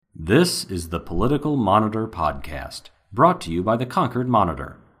This is the Political Monitor podcast, brought to you by the Concord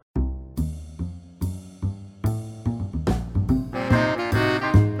Monitor.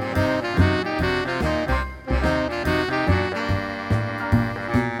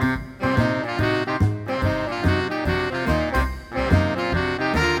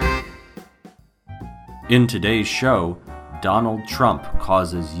 In today's show, Donald Trump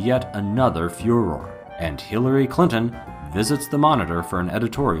causes yet another furor, and Hillary Clinton visits the Monitor for an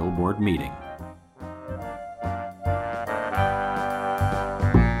editorial board meeting.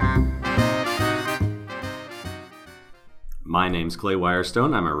 My name's Clay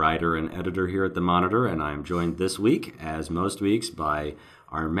Wirestone. I'm a writer and editor here at the Monitor, and I'm joined this week, as most weeks, by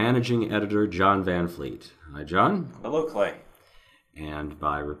our managing editor, John Van Fleet. Hi, John. Hello, Clay. And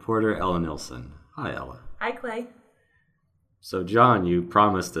by reporter Ella Nilsen. Hi, Ella. Hi, Clay. So, John, you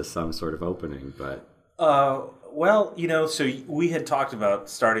promised us some sort of opening, but... Well, so we had talked about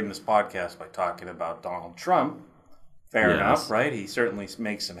starting this podcast by talking about Donald Trump. Fair enough, right? He certainly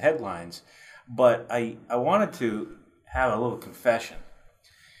makes some headlines. But I wanted to have a little confession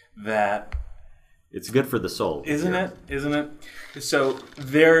that... It's good for the soul. Isn't it? So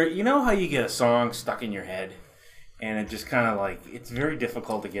there, how you get a song stuck in your head? And it just kind of it's very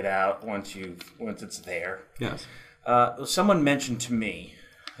difficult to get out once it's there. Yes. Someone mentioned to me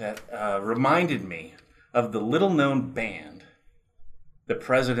that reminded me of the little-known band, the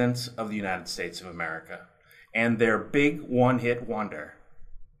Presidents of the United States of America, and their big one-hit wonder,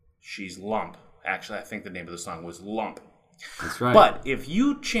 She's Lump. Actually, I think the name of the song was Lump. That's right. But if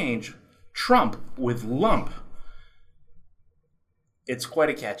you change Trump with Lump, it's quite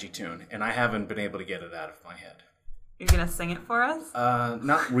a catchy tune, and I haven't been able to get it out of my head. You're going to sing it for us?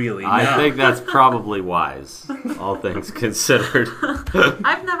 Not really. I think that's probably wise, all things considered.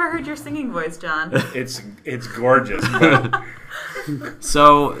 I've never heard your singing voice, John. It's gorgeous.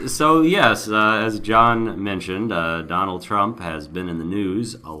 So yes, as John mentioned, Donald Trump has been in the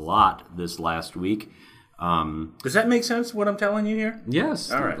news a lot this last week. Does that make sense, what I'm telling you here?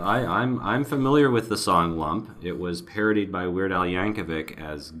 Yes. All right. I'm familiar with the song Lump. It was parodied by Weird Al Yankovic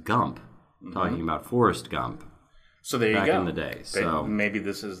as Gump, talking about Forrest Gump. So there you go. Back in the day. So maybe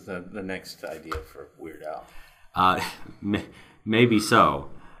this is the next idea for Weird Al. Maybe so.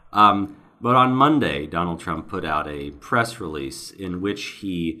 But on Monday, Donald Trump put out a press release in which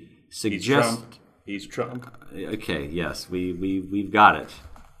he suggested... He's Trump. Okay, yes, we've got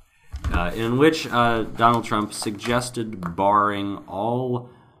it. In which Donald Trump suggested barring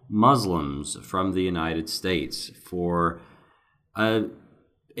all Muslims from the United States for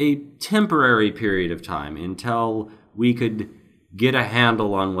a temporary period of time until we could get a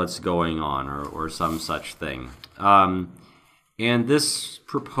handle on what's going on or some such thing. And this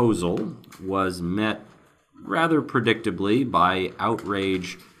proposal was met rather predictably by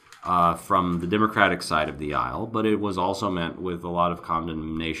outrage from the Democratic side of the aisle, but it was also met with a lot of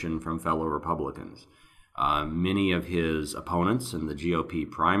condemnation from fellow Republicans. Many of his opponents in the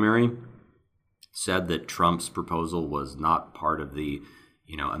GOP primary said that Trump's proposal was not part of the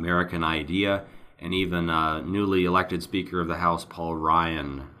American idea, and even newly elected Speaker of the House, Paul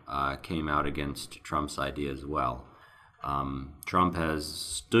Ryan, came out against Trump's idea as well. Trump has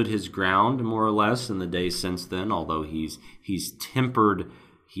stood his ground more or less in the days since then, although he's tempered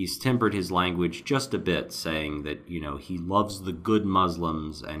his language just a bit, saying that he loves the good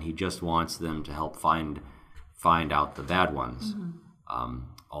Muslims and he just wants them to help find out the bad ones. Mm-hmm.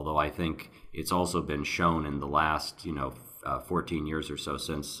 Although I think it's also been shown in the last 14 years or so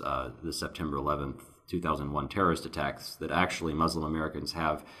since the September 11th, 2001 terrorist attacks that actually Muslim Americans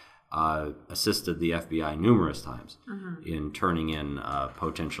have assisted the FBI numerous times in turning in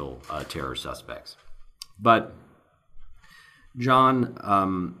potential terror suspects. But,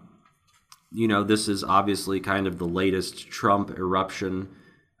 John, this is obviously kind of the latest Trump eruption.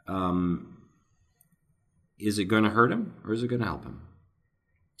 Is it going to hurt him or is it going to help him?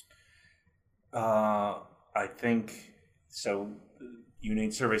 I think... So,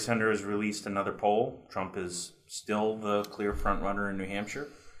 Union Survey Center has released another poll. Trump is still the clear frontrunner in New Hampshire.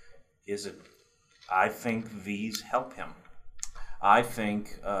 I think these help him. I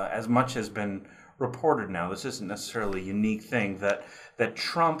think, as much has been reported now, this isn't necessarily a unique thing, that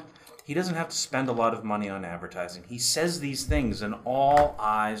Trump, he doesn't have to spend a lot of money on advertising. He says these things, and all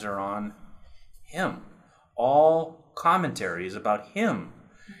eyes are on him. All commentary is about him.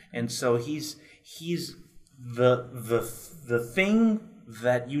 And so he's the thing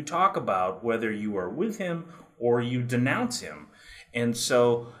that you talk about, whether you are with him or you denounce him. And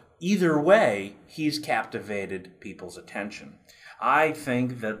so either way, he's captivated people's attention. I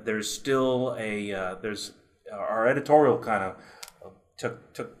think that there's still our editorial kind of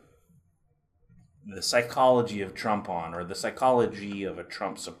took psychology of Trump on, or the psychology of a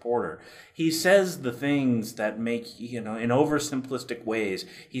Trump supporter. He says the things that make, in oversimplistic ways.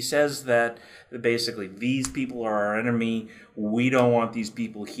 He says that basically these people are our enemy. We don't want these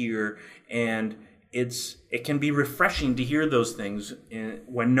people here. And it can be refreshing to hear those things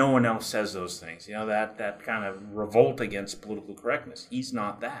when no one else says those things. That kind of revolt against political correctness. He's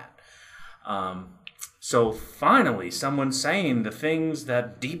not that. So finally, someone's saying the things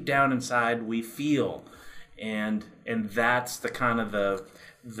that deep down inside we feel, and that's the kind of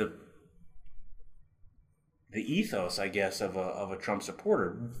the ethos, I guess, of a Trump supporter,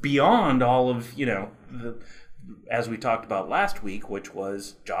 beyond all of as we talked about last week, which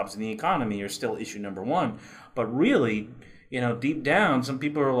was jobs in the economy are still issue number one. But really, deep down, some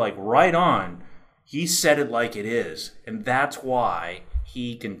people are like, right on. He said it like it is, and that's why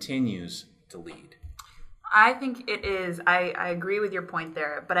he continues to lead. I think it is. I agree with your point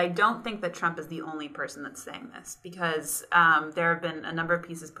there, but I don't think that Trump is the only person that's saying this, because there have been a number of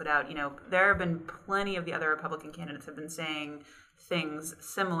pieces put out. There have been plenty of the other Republican candidates have been saying things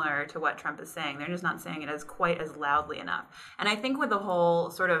similar to what Trump is saying. They're just not saying it as quite as loudly enough. And I think with the whole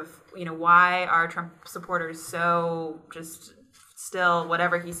sort of, why are Trump supporters so just still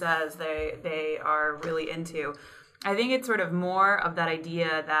whatever he says they are really into, I think it's sort of more of that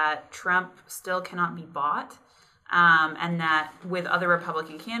idea that Trump still cannot be bought, and that with other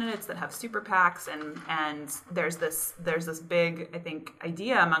Republican candidates that have super PACs, and there's this big, I think,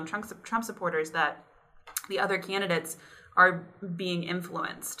 idea among Trump supporters that the other candidates are being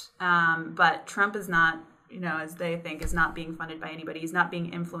influenced, but Trump is not, as they think, is not being funded by anybody. He's not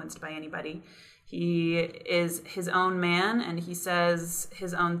being influenced by anybody. He is his own man, and he says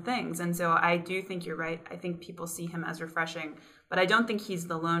his own things. And so I do think you're right. I think people see him as refreshing, but I don't think he's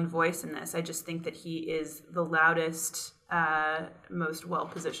the lone voice in this. I just think that he is the loudest, most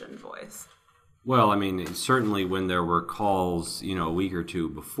well-positioned voice. Well, I mean, certainly when there were calls, a week or two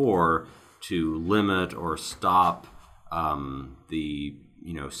before to limit or stop the,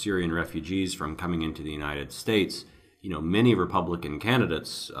 Syrian refugees from coming into the United States, many Republican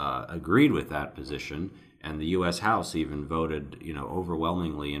candidates agreed with that position, and the U.S. House even voted,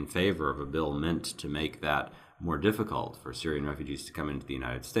 overwhelmingly in favor of a bill meant to make that more difficult for Syrian refugees to come into the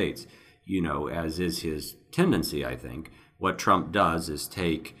United States. As is his tendency, I think, what Trump does is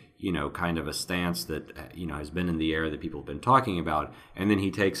take, kind of a stance that, has been in the air that people have been talking about, and then he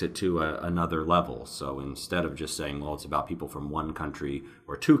takes it to another level. So instead of just saying, well, it's about people from one country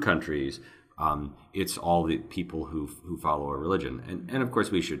or two countries, it's all the people who follow a religion. And of course,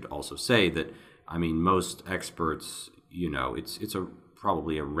 we should also say that, most experts, it's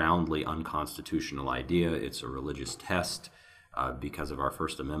probably a roundly unconstitutional idea. It's a religious test because of our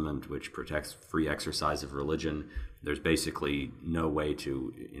First Amendment, which protects free exercise of religion. There's basically no way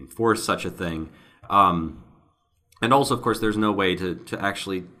to enforce such a thing. And also, of course, there's no way to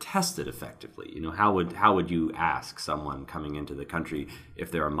actually test it effectively. How would you ask someone coming into the country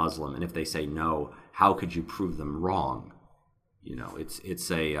if they're a Muslim, and if they say no, how could you prove them wrong?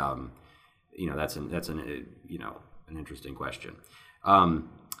 It's a that's an interesting question.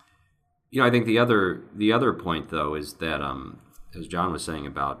 I think the other point though is that as John was saying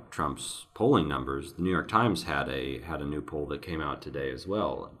about Trump's polling numbers, the New York Times had a new poll that came out today as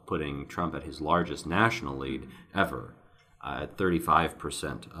well, putting Trump at his largest national lead ever, at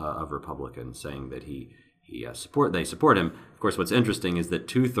 35% of Republicans saying that they support him. Of course, what's interesting is that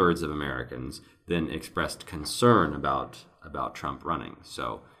 2/3 of Americans then expressed concern about Trump running.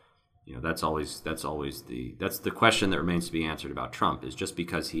 So, that's the question that remains to be answered about Trump, is just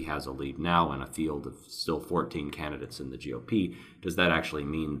because he has a lead now in a field of still 14 candidates in the GOP, does that actually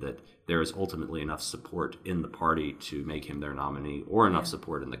mean that there is ultimately enough support in the party to make him their nominee, or enough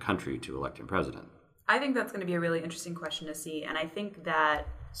support in the country to elect him president? I think that's going to be a really interesting question to see, and I think that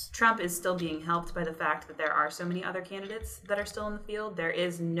Trump is still being helped by the fact that there are so many other candidates that are still in the field.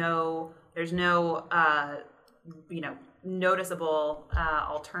 There's no noticeable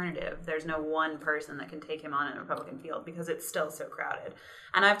alternative. There's no one person that can take him on in a Republican field because it's still so crowded.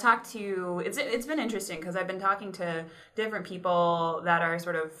 And I've talked to, it's been interesting because I've been talking to different people that are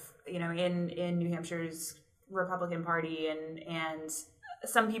sort of, in New Hampshire's Republican Party, and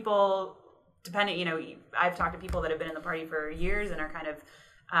some people, depending, I've talked to people that have been in the party for years and are kind of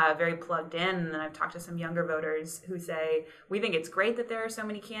very plugged in, and then I've talked to some younger voters who say, we think it's great that there are so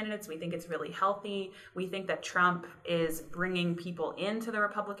many candidates, we think it's really healthy, we think that Trump is bringing people into the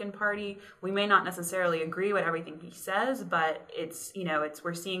Republican Party. We may not necessarily agree with everything he says, but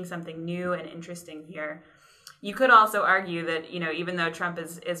we're seeing something new and interesting here. You could also argue that, even though Trump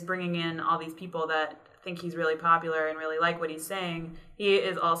is bringing in all these people that think he's really popular and really like what he's saying, he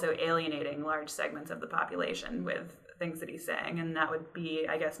is also alienating large segments of the population with things that he's saying. And that would be,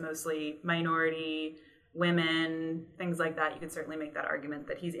 I guess, mostly minority, women, things like that. You could certainly make that argument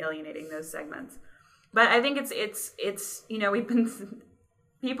that he's alienating those segments. But I think it's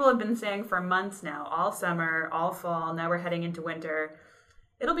people have been saying for months now, all summer, all fall, now we're heading into winter.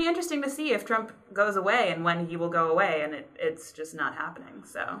 It'll be interesting to see if Trump goes away and when he will go away, and it's just not happening.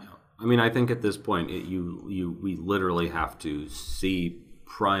 So, I mean, I think at this point, we literally have to see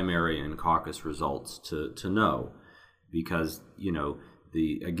primary and caucus results to know, because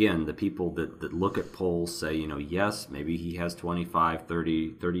the people that look at polls say, yes, maybe he has 25,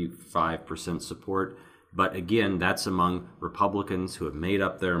 30, 35% support, but again, that's among Republicans who have made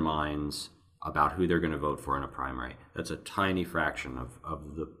up their minds about who they're going to vote for in a primary. That's a tiny fraction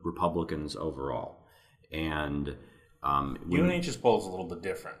of the Republicans overall. And UNH's poll is a little bit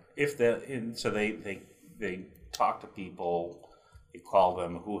different. So they talk to people, they call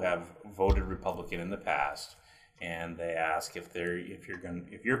them who have voted Republican in the past, and they ask if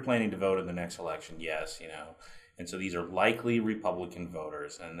you're planning to vote in the next election, yes, And so these are likely Republican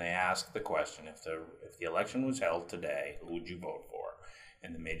voters, and they ask the question: if the election was held today, who would you vote for?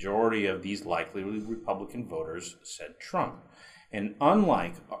 And the majority of these likely Republican voters said Trump. And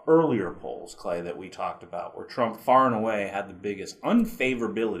unlike earlier polls, Clay, that we talked about, where Trump far and away had the biggest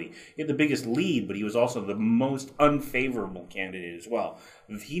unfavorability, he had the biggest lead, but he was also the most unfavorable candidate as well.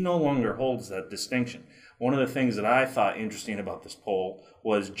 He no longer holds that distinction. One of the things that I thought interesting about this poll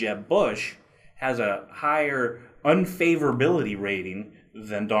was Jeb Bush has a higher unfavorability rating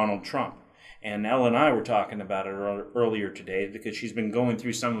than Donald Trump. And Ella and I were talking about it earlier today because she's been going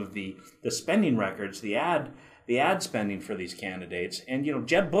through some of the spending records, the ad spending for these candidates. And,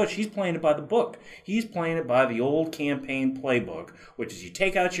 Jeb Bush, he's playing it by the book. He's playing it by the old campaign playbook, which is you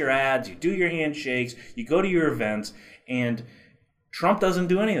take out your ads, you do your handshakes, you go to your events, and Trump doesn't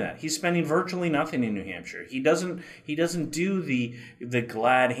do any of that. He's spending virtually nothing in New Hampshire. He doesn't do the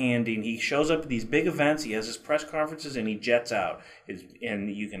glad handing. He shows up at these big events, he has his press conferences, and he jets out.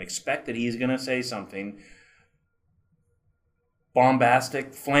 And you can expect that he's going to say something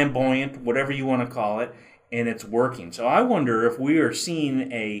bombastic, flamboyant, whatever you want to call it, and it's working. So I wonder if we are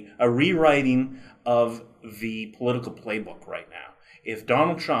seeing a rewriting of the political playbook right now. If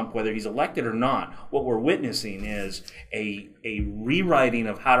Donald Trump, whether he's elected or not, what we're witnessing is a rewriting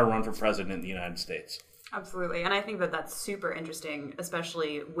of how to run for president in the United States. Absolutely. And I think that that's super interesting,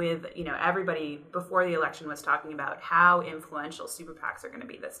 especially with, everybody before the election was talking about how influential super PACs are going to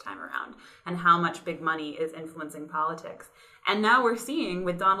be this time around and how much big money is influencing politics. And now we're seeing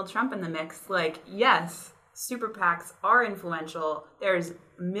with Donald Trump in the mix, yes, super PACs are influential. There's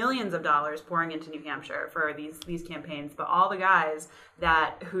millions of dollars pouring into New Hampshire for these campaigns, but all the guys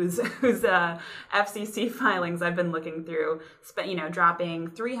whose FCC filings I've been looking through, dropping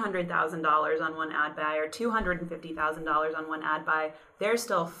 $300,000 on one ad buy or $250,000 on one ad buy, they're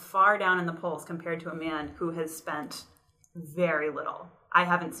still far down in the polls compared to a man who has spent very little. I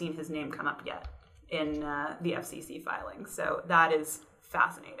haven't seen his name come up yet in the FCC filings, so that is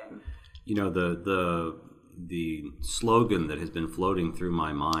fascinating. The slogan that has been floating through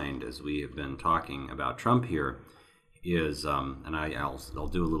my mind as we have been talking about Trump here is, and I'll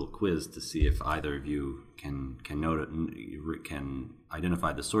do a little quiz to see if either of you can note it, can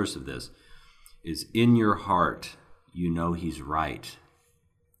identify the source of this, is "In your heart, he's right."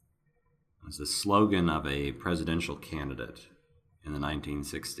 It's the slogan of a presidential candidate in the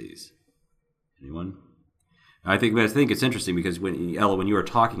 1960s. Anyone? I think it's interesting because when you were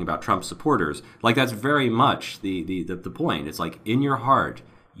talking about Trump supporters, that's very much the point. It's in your heart,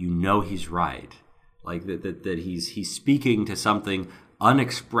 he's right. That he's speaking to something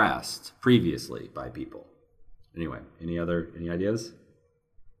unexpressed previously by people. Anyway, any ideas?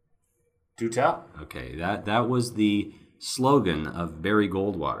 Do tell. Okay, that was the slogan of Barry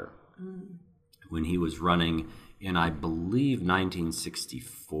Goldwater when he was running in, I believe,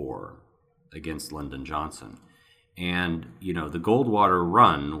 1964 against Lyndon Johnson. And, the Goldwater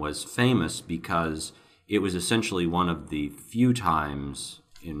run was famous because it was essentially one of the few times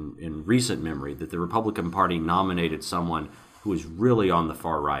in recent memory that the Republican Party nominated someone who was really on the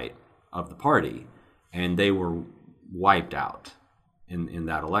far right of the party, and they were wiped out in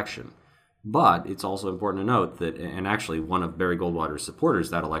that election. But it's also important to note that, and actually one of Barry Goldwater's supporters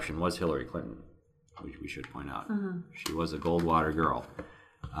that election was Hillary Clinton, which we should point out. Mm-hmm. She was a Goldwater girl,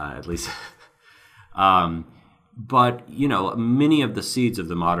 at least. But, many of the seeds of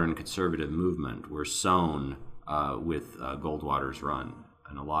the modern conservative movement were sown with Goldwater's run.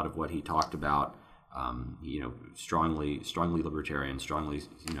 And a lot of what he talked about strongly libertarian, strongly,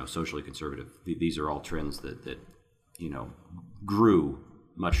 socially conservative. These are all trends that grew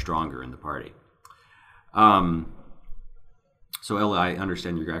much stronger in the party. So, Ella, I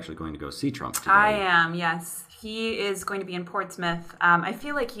understand you're actually going to go see Trump today. I am, yes. He is going to be in Portsmouth. I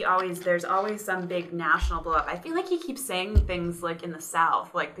feel like there's always some big national blow up. I feel like he keeps saying things like in the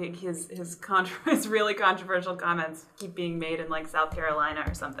South, like his really controversial comments keep being made in like South Carolina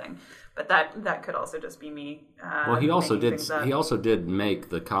or something. But that could also just be me. Well, he also did make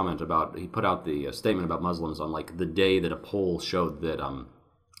the comment about, he put out the statement about Muslims on like the day that a poll showed that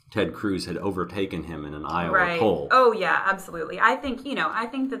Ted Cruz had overtaken him in an Iowa poll. Oh yeah, absolutely. I think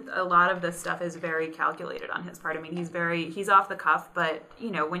that a lot of this stuff is very calculated on his part. I mean, he's off the cuff, but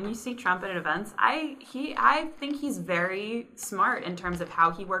when you see Trump at events, I think he's very smart in terms of how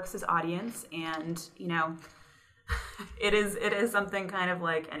he works his audience, and it is something kind of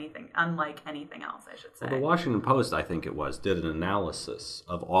unlike anything else, I should say. Well, the Washington Post, I think it was, did an analysis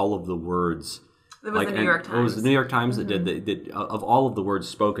of all of the words. It was the New York Times. It was the New York Times that did of all of the words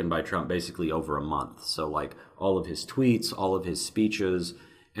spoken by Trump basically over a month. So like all of his tweets, all of his speeches,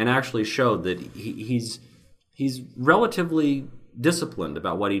 and actually showed that he's relatively disciplined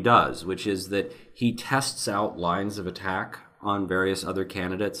about what he does, which is that he tests out lines of attack on various other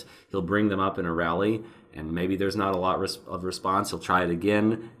candidates. He'll bring them up in a rally, and maybe there's not a lot of response. He'll try it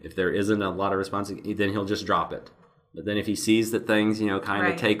again. If there isn't a lot of response, then he'll just drop it. But then if he sees that things, kind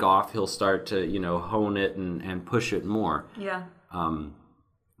of take off, he'll start to, hone it and push it more. Yeah.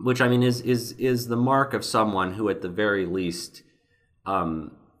 Which, I mean, is the mark of someone who, at the very least,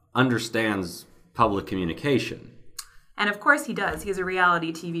 understands public communication. And of course he does. He's a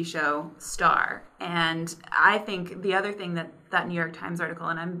reality TV show star. And I think the other thing that New York Times article,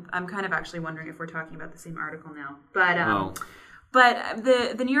 and I'm kind of actually wondering if we're talking about the same article now, but But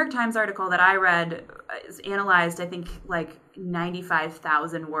the New York Times article that I read is analyzed, I think, like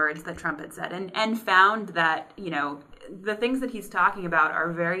 95,000 words that Trump had said, and found that, the things that he's talking about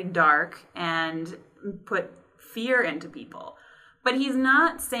are very dark and put fear into people. But he's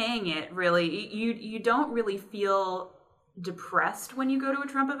not saying it really. You don't really feel depressed when you go to a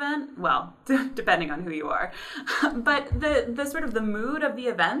Trump event. Well, depending on who you are. But the sort of the mood of the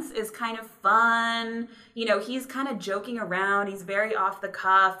events is kind of fun. He's kind of joking around. He's very off the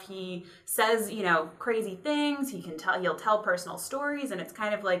cuff. He says, crazy things. He'll tell personal stories, and it's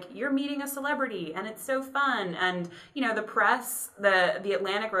kind of like you're meeting a celebrity, and it's so fun. And, the press, the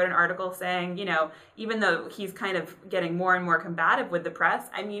Atlantic wrote an article saying, even though he's kind of getting more and more combative with the press,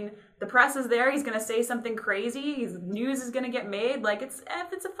 I mean, the press is there. He's going to say something crazy. His news is going to get made. Like, it's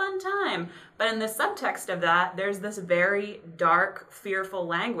a fun time. But in the subtext of that, there's this very dark, fearful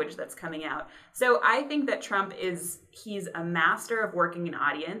language that's coming out. So I think that Trump he's a master of working an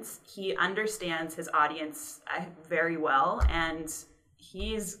audience. He understands his audience very well, and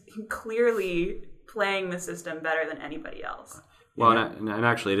he's clearly playing the system better than anybody else. Well, and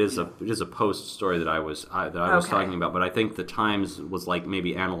actually, it is a Post story that I was talking about, but I think the Times was like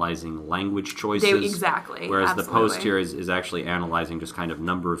maybe analyzing language choices. Exactly. Whereas Absolutely. the Post here is actually analyzing just kind of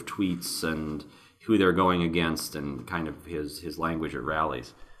number of tweets and who they're going against and kind of his language at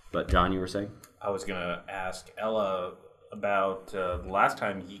rallies. But John, you were saying? I was going to ask Ella about the last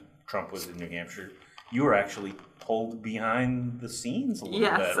time Trump was in New Hampshire. You were actually pulled behind the scenes a little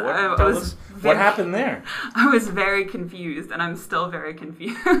bit. What happened there? I was very confused, and I'm still very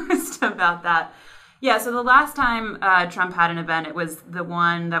confused about that. Yeah, so the last time Trump had an event, it was the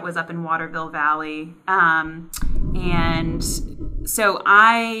one that was up in Waterville Valley. And so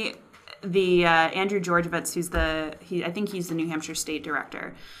Andrew Georgievitz, I think he's the New Hampshire state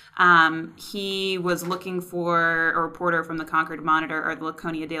director. He was looking for a reporter from the Concord Monitor or the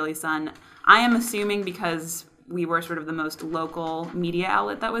Laconia Daily Sun. I am assuming because we were sort of the most local media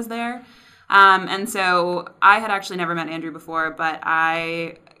outlet that was there. And so I had actually never met Andrew before, but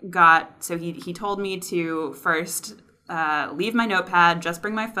he told me to first leave my notepad, just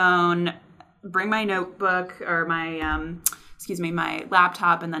bring my phone, bring my notebook or my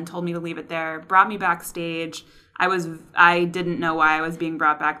laptop, and then told me to leave it there, brought me backstage. I didn't know why I was being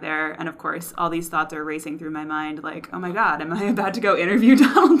brought back there. And of course, all these thoughts are racing through my mind like, oh my God, am I about to go interview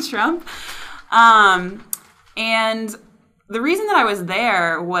Donald Trump? And the reason that I was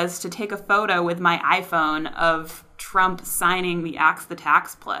there was to take a photo with my iPhone of Trump signing the Axe the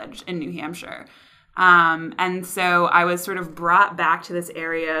Tax pledge in New Hampshire. And so I was sort of brought back to this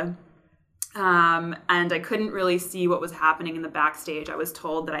area, and I couldn't really see what was happening in the backstage. I was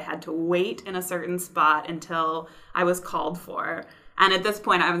told that I had to wait in a certain spot until I was called for. And at this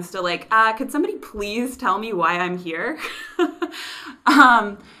point, I was still like, could somebody please tell me why I'm here?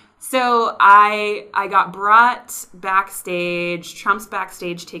 So I got brought backstage. Trump's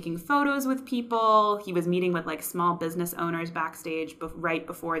backstage taking photos with people. He was meeting with like small business owners backstage right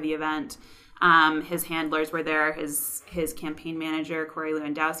before the event. His handlers were there. His campaign manager, Corey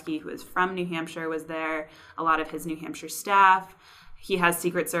Lewandowski, who is from New Hampshire, was there. A lot of his New Hampshire staff. He has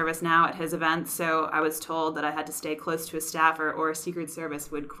Secret Service now at his events, so I was told that I had to stay close to a staffer or Secret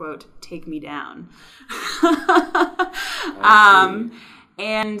Service would, quote, take me down.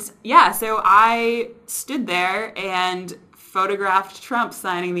 And yeah, so I stood there and photographed Trump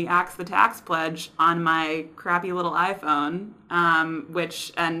signing the Axe the Tax pledge on my crappy little iPhone,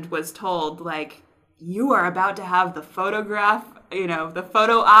 and was told, like, you are about to have the photograph, the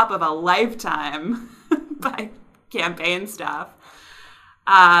photo op of a lifetime by campaign staff.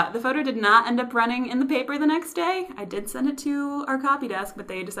 The photo did not end up running in the paper the next day. I did send it to our copy desk, but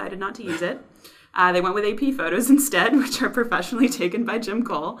they decided not to use it. They went with AP photos instead, which are professionally taken by Jim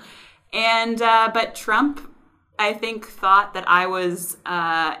Cole. But Trump, I think, thought that I was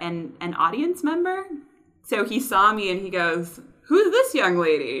an audience member. So he saw me and he goes, "Who's this young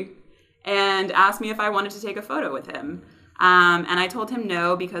lady?" and asked me if I wanted to take a photo with him. And I told him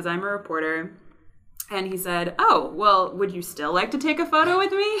no because I'm a reporter. And he said, "Oh, well, would you still like to take a photo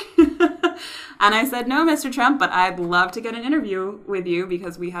with me?" And I said, "No, Mr. Trump, but I'd love to get an interview with you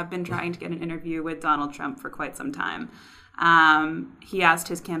because we have been trying to get an interview with Donald Trump for quite some time." He asked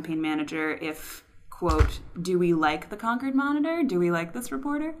his campaign manager if, quote, "Do we like the Concord Monitor? Do we like this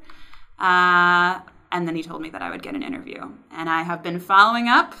reporter?" And then he told me that I would get an interview. And I have been following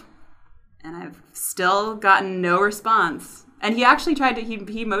up, and I've still gotten no response. And he actually tried to,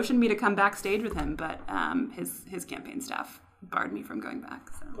 he motioned me to come backstage with him, but his campaign staff barred me from going back.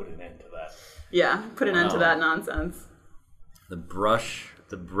 So. Put an end to that. Yeah, put an end to that nonsense. The brush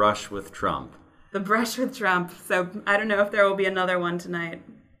with Trump. The brush with Trump. So I don't know if there will be another one tonight,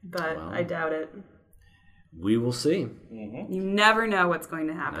 but I doubt it. We will see. Mm-hmm. You never know what's going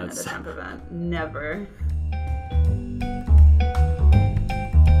to happen at a Trump event. Never.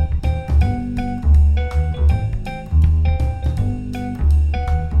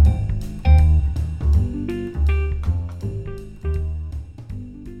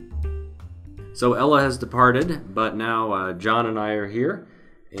 So Ella has departed, but now Jon and I are here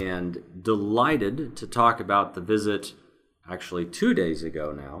and delighted to talk about the visit, actually 2 days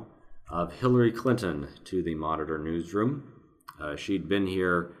ago now, of Hillary Clinton to the Monitor newsroom. She'd been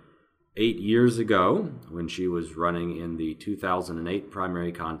here 8 years ago when she was running in the 2008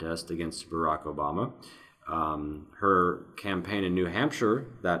 primary contest against Barack Obama. Her campaign in New Hampshire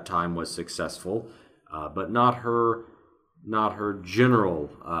that time was successful, but not her general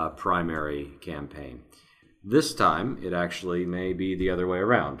primary campaign. This time, it actually may be the other way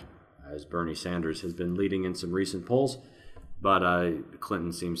around, as Bernie Sanders has been leading in some recent polls, but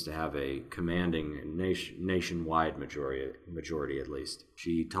Clinton seems to have a commanding nationwide majority at least.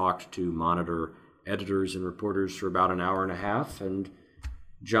 She talked to Monitor editors and reporters for about an hour and a half, and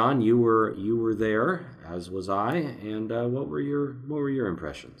Jon, you were there, as was I, and what were your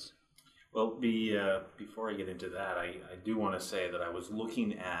impressions? Well, before I get into that, I do want to say that I was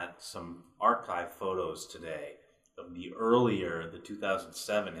looking at some archive photos today of the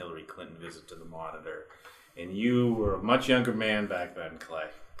 2007 Hillary Clinton visit to the Monitor. And you were a much younger man back then, Clay.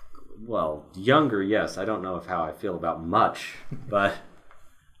 Well, younger, yes. I don't know how I feel about much, but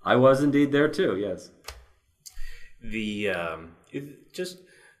I was indeed there too, yes.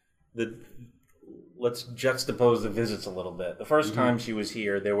 Let's juxtapose the visits a little bit. The first time she was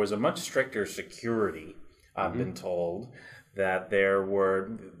here, there was a much stricter security, I've been told, that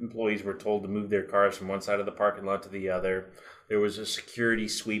employees were told to move their cars from one side of the parking lot to the other. There was a security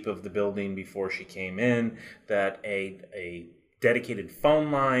sweep of the building before she came in, that a dedicated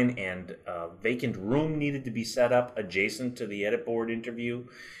phone line and a vacant room needed to be set up adjacent to the edit board interview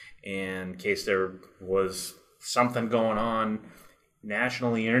in case there was something going on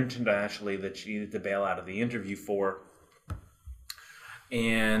nationally or internationally that she needed to bail out of the interview for.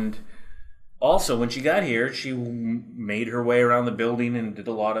 And also, when she got here, she made her way around the building and did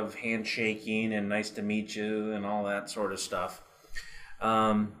a lot of handshaking and nice to meet you and all that sort of stuff.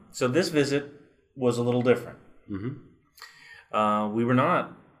 So this visit was a little different. We were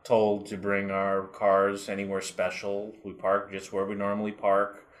not told to bring our cars anywhere special. We parked just where we normally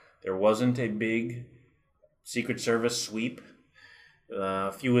park. There wasn't a big Secret Service sweep.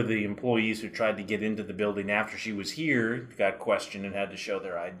 A few of the employees who tried to get into the building after she was here got questioned and had to show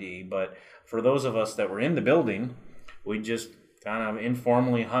their ID. But for those of us that were in the building, we just kind of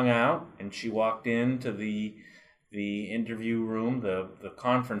informally hung out, and she walked into the interview room, the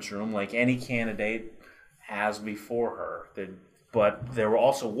conference room, like any candidate has before her. but there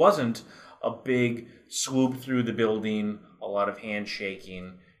also wasn't a big swoop through the building, a lot of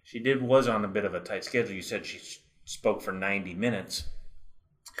handshaking. She was on a bit of a tight schedule. You said she spoke for 90 minutes.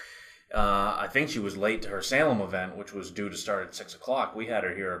 I think she was late to her Salem event, which was due to start at 6 o'clock. We had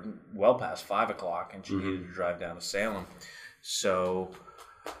her here well past 5 o'clock, and she needed to drive down to Salem. So,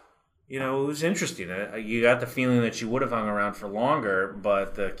 it was interesting. You got the feeling that she would have hung around for longer,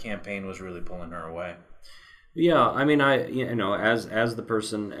 but the campaign was really pulling her away. Yeah, I mean, as the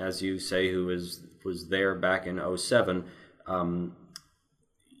person, as you say, who was there back in 2007,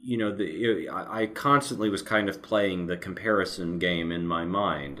 I constantly was kind of playing the comparison game in my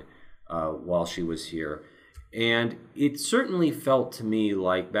mind while she was here. And it certainly felt to me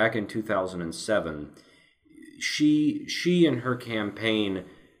like back in 2007, she and her campaign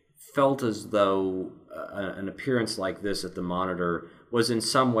felt as though an appearance like this at the Monitor was in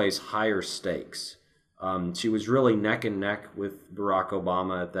some ways higher stakes. She was really neck and neck with Barack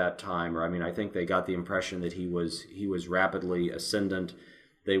Obama at that time. Or I think they got the impression that he was rapidly ascendant.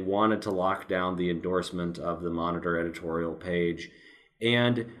 They wanted to lock down the endorsement of the Monitor editorial page.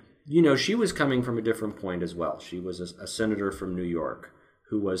 And, she was coming from a different point as well. She was a senator from New York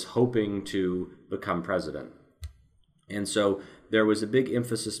who was hoping to become president. And so there was a big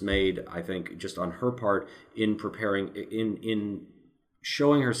emphasis made, I think, just on her part in preparing, in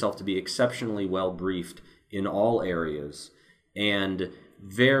showing herself to be exceptionally well briefed in all areas and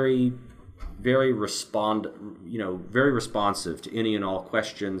very, very responsive to any and all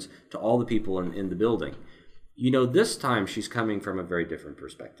questions to all the people in the building. This time she's coming from a very different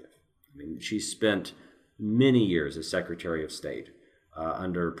perspective. She spent many years as Secretary of State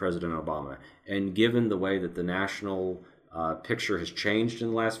under President Obama, and given the way that the national picture has changed in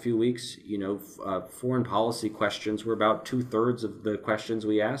the last few weeks, foreign policy questions were about 2/3 of the questions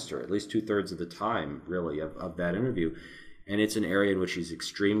we asked her, at least 2/3 of the time, really, of that interview. And it's an area in which she's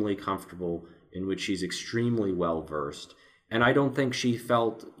extremely comfortable, in which she's extremely well-versed. And I don't think she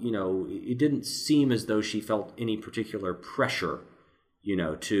felt, it didn't seem as though she felt any particular pressure,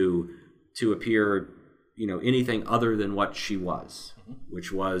 to appear, anything other than what she was,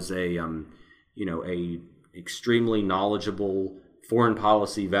 which was a extremely knowledgeable foreign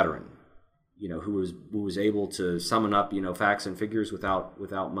policy veteran, who was able to summon up, facts and figures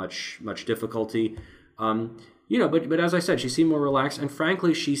without much difficulty. But as I said, she seemed more relaxed, and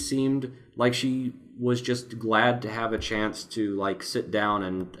frankly, she seemed like she was just glad to have a chance to sit down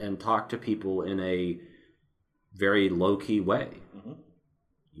and talk to people in a very low key way. Mm-hmm.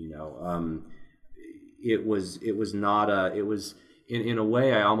 It was not it was in a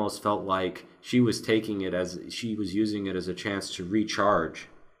way I almost felt like she was using it as a chance to recharge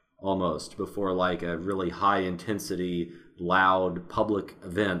almost before a really high intensity, loud public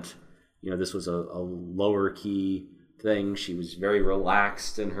event. This was a lower key thing. She was very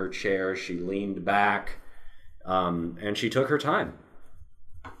relaxed in her chair. She leaned back, and she took her time.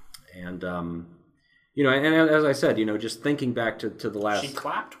 And and as I said, just thinking back to the last. She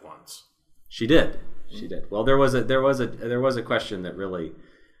clapped once. She did. She did. Well, there was a question that really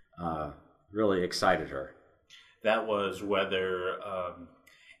excited her. That was whether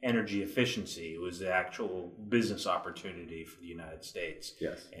energy efficiency was the actual business opportunity for the United States.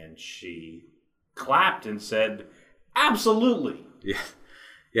 Yes. And she clapped and said, "Absolutely." Yeah.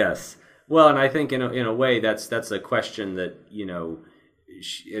 Yes. Well, and I think in a way that's a question that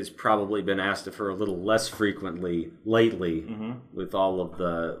has probably been asked of her a little less frequently lately, mm-hmm. with all of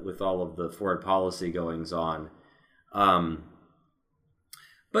the foreign policy goings on.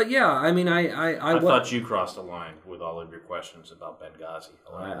 But yeah, I thought you crossed the line with all of your questions about Benghazi.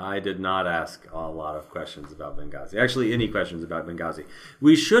 I did not ask a lot of questions about Benghazi. Actually, any questions about Benghazi.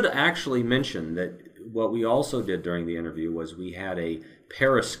 We should actually mention that what we also did during the interview was we had a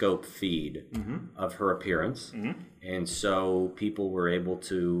Periscope feed mm-hmm. of her appearance, mm-hmm. and so people were able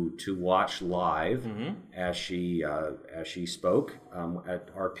to watch live mm-hmm. as she spoke. At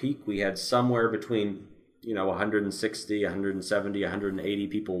our peak, we had somewhere between 160, 170, 180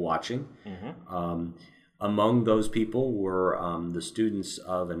 people watching. Mm-hmm. Among those people were the students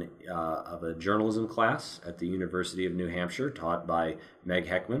of a journalism class at the University of New Hampshire, taught by Meg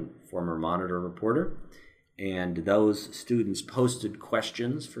Heckman, former Monitor reporter. And those students posted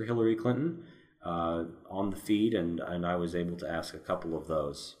questions for Hillary Clinton on the feed, and I was able to ask a couple of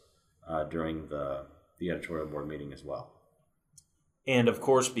those during the editorial board meeting as well. And of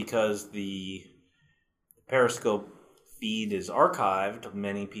course, because the Periscope feed is archived,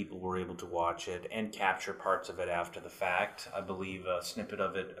 many people were able to watch it and capture parts of it after the fact. I believe a snippet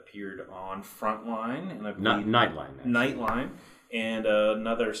of it appeared on Frontline, and I believe Nightline. Nightline, and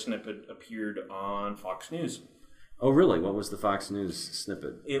another snippet appeared on Fox News. Oh, really? What was the Fox News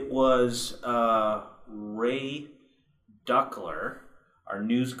snippet? It was Ray Duckler, our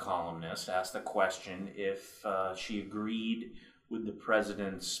news columnist, asked the question if she agreed with the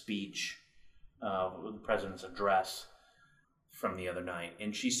president's speech, with the president's address from the other night.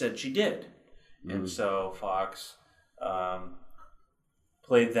 And she said she did. And so Fox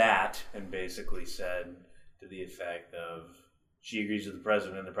played that and basically said to the effect of, she agrees with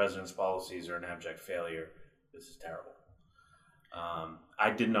the president's policies are an abject failure. This is terrible.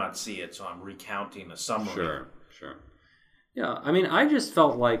 I did not see it, so I'm recounting a summary. Sure. Yeah, I mean, I just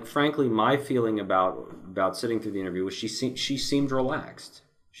felt like, frankly, my feeling about sitting through the interview was she seemed relaxed.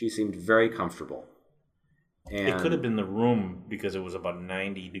 She seemed very comfortable. And it could have been the room because it was about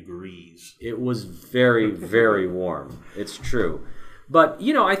 90 degrees. It was very, very warm. It's true. But,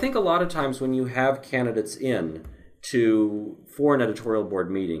 I think a lot of times when you have candidates for an editorial board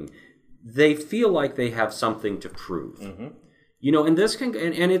meeting, they feel like they have something to prove. Mm-hmm. And this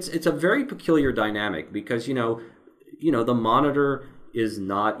it's a very peculiar dynamic because, the Monitor is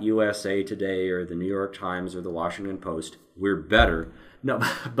not USA Today or the New York Times or the Washington Post. We're better. No,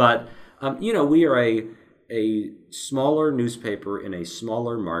 but, we are a smaller newspaper in a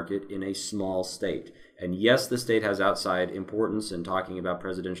smaller market in a small state. And yes, the state has outside importance in talking about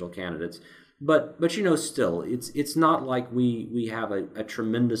presidential candidates, but still, it's not like we have a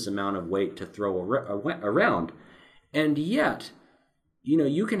tremendous amount of weight to throw around. And yet,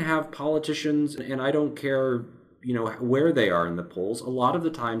 you can have politicians, and I don't care, where they are in the polls. A lot of the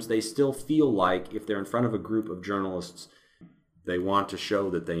times they still feel like if they're in front of a group of journalists, they want to show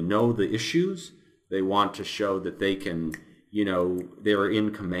that they know the issues. They want to show that they can, they're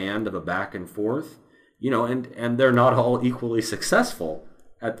in command of a back and forth, and they're not all equally successful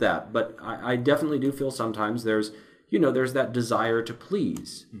at that. But I definitely do feel sometimes there's that desire to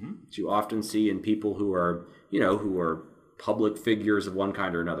please, that you often see in people who are public figures of one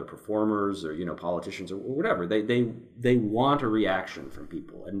kind or another, performers or, politicians or whatever. They want a reaction from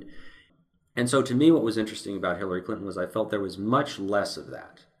people. And so to me, what was interesting about Hillary Clinton was I felt there was much less of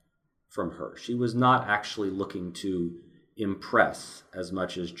that from her. She was not actually looking to impress as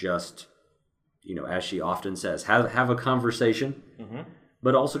much as just, as she often says, have a conversation,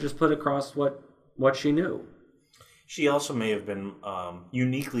 but also just put across what she knew. She also may have been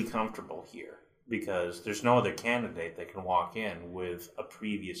uniquely comfortable here because there's no other candidate that can walk in with a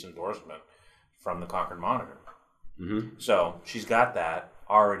previous endorsement from the Concord Monitor. Mm-hmm. So she's got that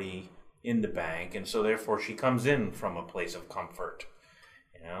already in the bank, and so therefore she comes in from a place of comfort.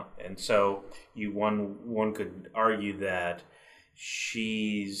 And so one could argue that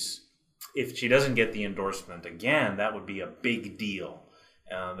if she doesn't get the endorsement again, that would be a big deal.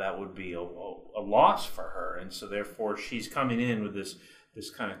 That would be a loss for her, and so therefore she's coming in with this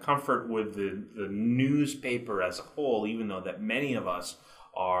kind of comfort with the newspaper as a whole, even though that many of us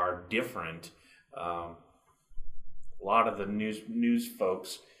are different. A lot of the news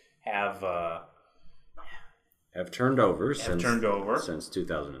folks have turned over since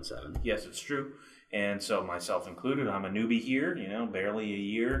 2007. Yes, it's true. And so myself included, I'm a newbie here, barely a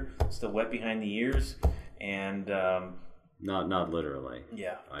year, still wet behind the ears. And not literally.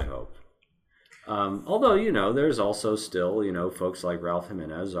 Yeah. I hope. Although, there's also still, folks like Ralph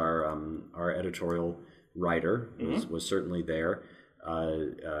Jimenez, our editorial writer, was certainly there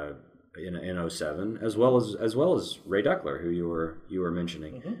in 07, as well as Ray Duckler, who you were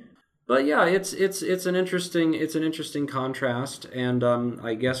mentioning. Mm-hmm. But yeah, it's an interesting contrast, and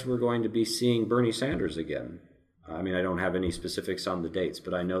I guess we're going to be seeing Bernie Sanders again. I mean, I don't have any specifics on the dates,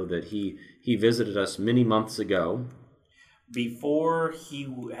 but I know that he visited us many months ago. Before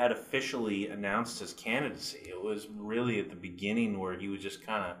he had officially announced his candidacy, it was really at the beginning where he was just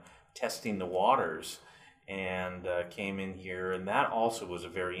kind of testing the waters and came in here, and that also was a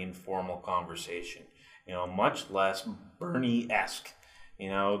very informal conversation. Much less Bernie-esque.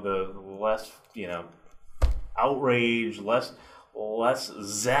 The less, outrage, less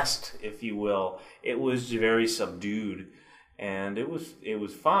zest, if you will. It was very subdued, and it was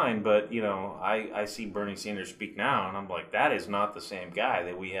fine. But I see Bernie Sanders speak now, and I'm like, that is not the same guy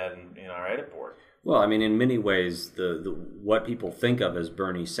that we had in our edit board. Well, I mean, in many ways, the what people think of as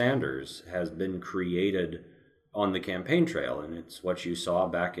Bernie Sanders has been created on the campaign trail, and it's what you saw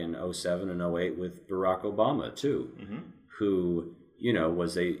back in 07 and 08 with Barack Obama too, who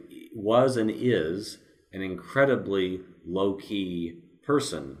was and is an incredibly low-key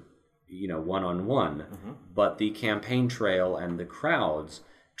person, one-on-one, but the campaign trail and the crowds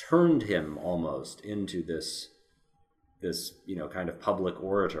turned him almost into this kind of public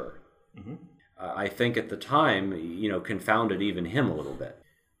orator. I think at the time, confounded even him a little bit.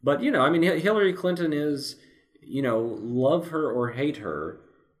 But, Hillary Clinton is, love her or hate her,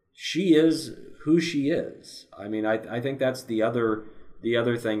 she is who she is. I mean, I think that's the other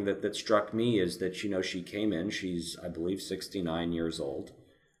thing that struck me is that, she came in, she's, I believe, 69 years old.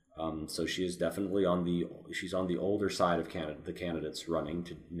 So she is definitely on the older side of the candidates running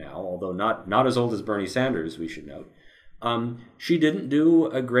to now, although not as old as Bernie Sanders, we should note. She didn't do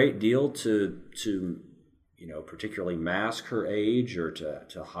a great deal to particularly mask her age or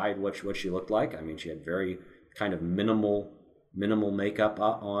to hide what she looked like. I mean, she had very kind of minimal makeup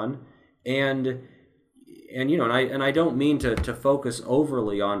on, and I don't mean to focus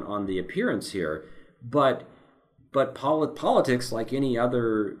overly on the appearance here, but politics, like any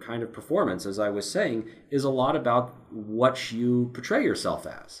other kind of performance, as I was saying, is a lot about what you portray yourself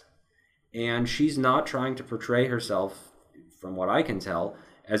as. And she's not trying to portray herself, from what I can tell,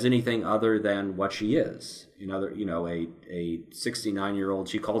 as anything other than what she is. A 69-year-old,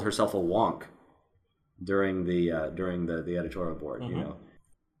 she called herself a wonk during the editorial board. Mm-hmm.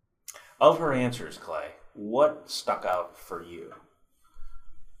 Of her answers, Clay, what stuck out for you?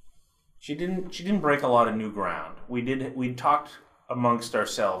 She didn't break a lot of new ground. We talked amongst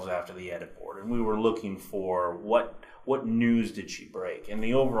ourselves after the edit board, and we were looking for what news did she break, and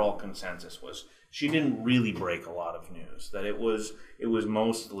the overall consensus was she didn't really break a lot of news. That it was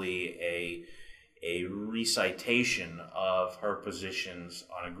mostly a recitation of her positions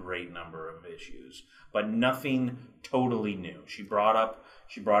on a great number of issues, but nothing totally new. She brought up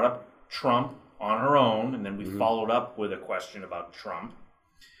Trump on her own, and then we followed up with a question about Trump.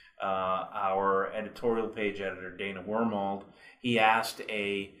 Our editorial page editor, Dana Wormold, he asked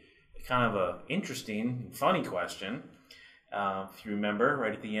a kind of a interesting, funny question. If you remember,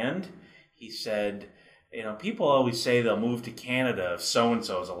 right at the end, he said, people always say they'll move to Canada if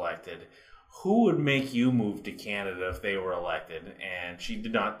so-and-so is elected. Who would make you move to Canada if they were elected? And she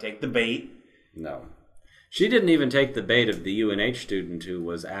did not take the bait. No. She didn't even take the bait of the UNH student who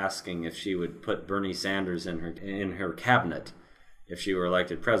was asking if she would put Bernie Sanders in her cabinet if she were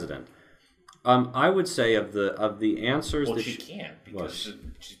elected president. I would say of the answers well, that she can't because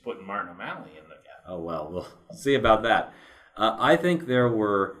she's putting Martin O'Malley in the cabinet. Oh well, we'll see about that. I think there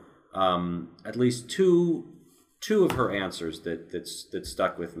were at least two of her answers that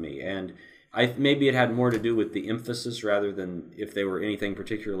stuck with me, and maybe it had more to do with the emphasis rather than if they were anything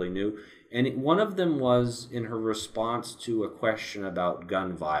particularly new. And one of them was in her response to a question about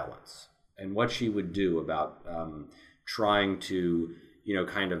gun violence and what she would do about trying to,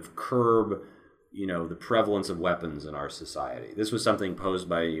 kind of curb, the prevalence of weapons in our society. This was something posed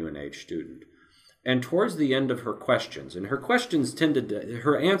by a UNH student. And towards the end of her questions, and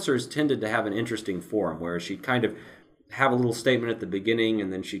her answers tended to have an interesting form where she'd kind of have a little statement at the beginning,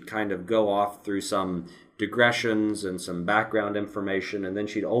 and then she'd kind of go off through some digressions and some background information, and then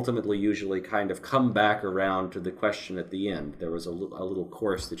she'd ultimately usually kind of come back around to the question at the end. There was a little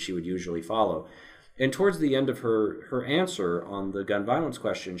course that she would usually follow. And towards the end of her answer on the gun violence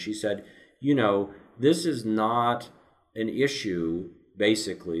question, she said, this is not an issue,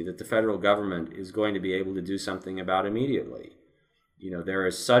 basically, that the federal government is going to be able to do something about immediately. There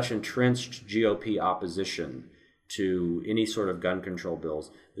is such entrenched GOP opposition to any sort of gun control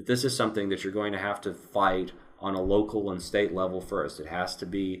bills that this is something that you're going to have to fight on a local and state level first. It has to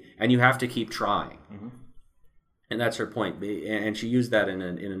be, and you have to keep trying. Mm-hmm. And that's her point. And she used that in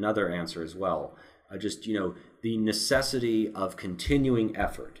another answer as well. The necessity of continuing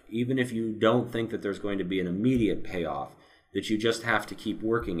effort, even if you don't think that there's going to be an immediate payoff, that you just have to keep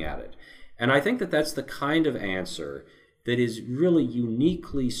working at it. And I think that that's the kind of answer that is really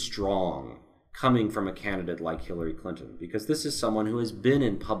uniquely strong coming from a candidate like Hillary Clinton, because this is someone who has been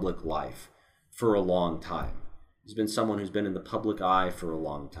in public life for a long time. He's been someone who's been in the public eye for a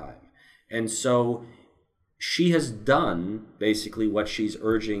long time. And so she has done basically what she's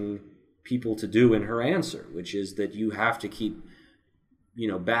urging people to do in her answer, which is that you have to keep,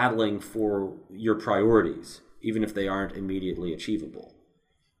 battling for your priorities, even if they aren't immediately achievable.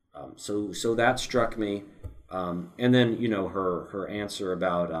 So that struck me. And then, her answer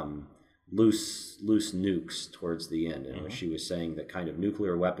about loose nukes towards the end, in which she was saying that kind of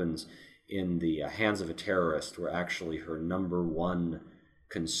nuclear weapons in the hands of a terrorist were actually her number one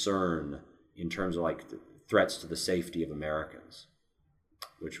concern in terms of like threats to the safety of Americans,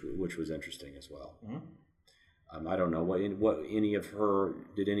 which was interesting as well. Mm-hmm. I don't know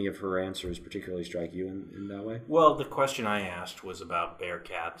did any of her answers particularly strike you in that way? Well, the question I asked was about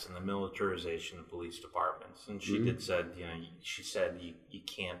Bearcats and the militarization of police departments, and she said you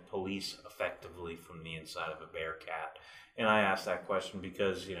can't police effectively from the inside of a Bearcat. And I asked that question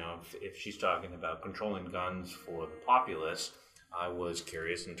because if she's talking about controlling guns for the populace, I was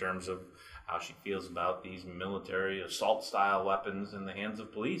curious in terms of how she feels about these military assault-style weapons in the hands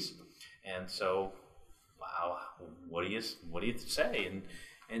of police. And so, wow, what do you say?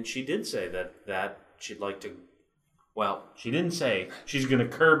 And she did say that she'd like to. Well, she didn't say she's going to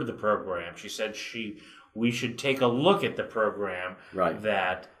curb the program. She said we should take a look at the program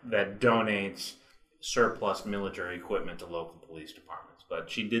that donates surplus military equipment to local police departments. But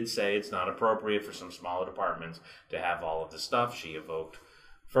she did say it's not appropriate for some smaller departments to have all of the stuff. She evoked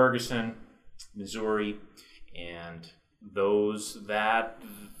Ferguson, Missouri, and that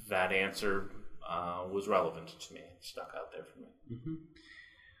answer was relevant to me. It stuck out there for me. Mm-hmm.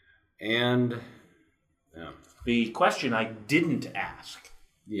 And the question I didn't ask.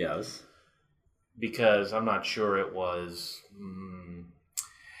 Yes. Because I'm not sure it was.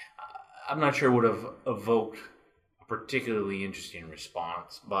 I'm not sure it would have evoked a particularly interesting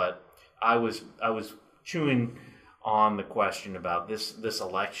response. But I was chewing on the question about this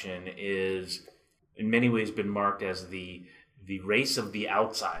election is in many ways been marked as the race of the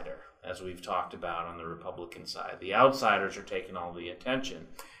outsider, as we've talked about on the Republican side. The outsiders are taking all the attention,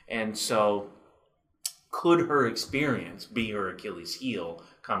 and so. Could her experience be her Achilles heel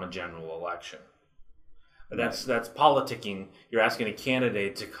come a general election? But that's politicking. You're asking a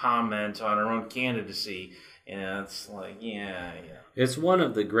candidate to comment on her own candidacy, and it's like, yeah. It's one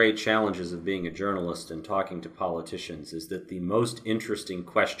of the great challenges of being a journalist and talking to politicians is that the most interesting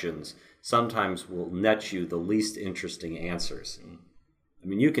questions sometimes will net you the least interesting answers. I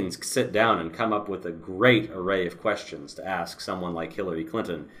mean, you can sit down and come up with a great array of questions to ask someone like Hillary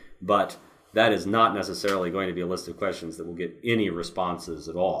Clinton, but that is not necessarily going to be a list of questions that will get any responses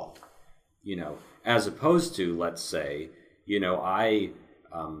at all. As opposed to, let's say,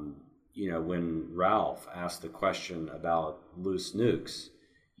 when Ralph asked the question about loose nukes,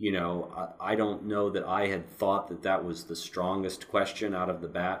 I don't know that I had thought that was the strongest question out of the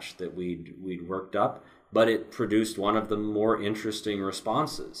batch that we'd worked up, but it produced one of the more interesting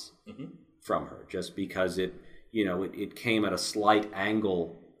responses from her, just because it came at a slight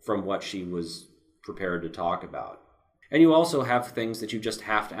angle from what she was prepared to talk about. And you also have things that you just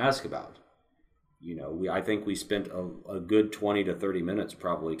have to ask about. I think we spent a good 20 to 30 minutes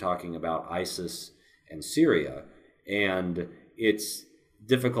probably talking about ISIS and Syria, and it's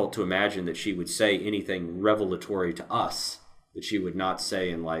difficult to imagine that she would say anything revelatory to us that she would not say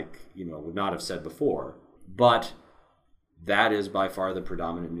and would not have said before. But that is by far the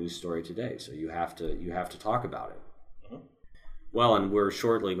predominant news story today, so you have to talk about it. Well, and we're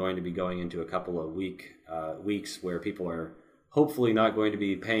shortly going to be going into a couple of weeks where people are hopefully not going to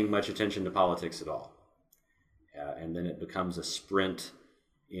be paying much attention to politics at all. And then it becomes a sprint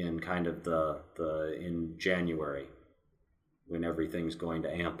in kind of in January, when everything's going to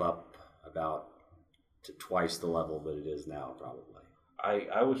amp up about to twice the level that it is now, probably.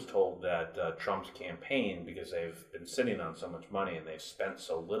 I was told that Trump's campaign, because they've been sitting on so much money and they've spent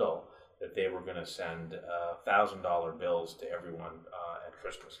so little, that they were going to send $1,000 bills to everyone at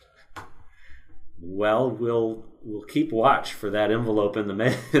Christmas time. Well, we'll keep watch for that envelope in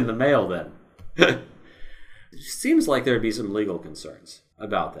the mail then. It seems like there'd be some legal concerns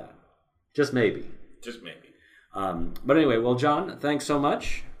about that. Just maybe. But anyway, well, Jon, thanks so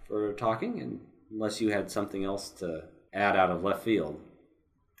much for talking, and unless you had something else to add out of left field.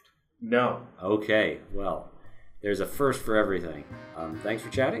 No. Okay, well, there's a first for everything. Thanks for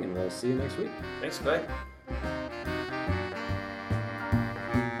chatting, and we'll see you next week. Thanks, Clay.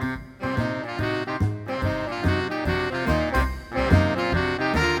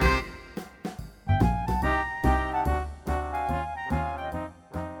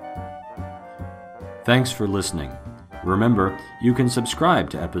 Thanks for listening. Remember, you can subscribe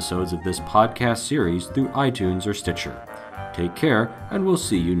to episodes of this podcast series through iTunes or Stitcher. Take care, and we'll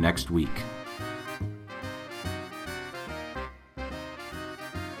see you next week.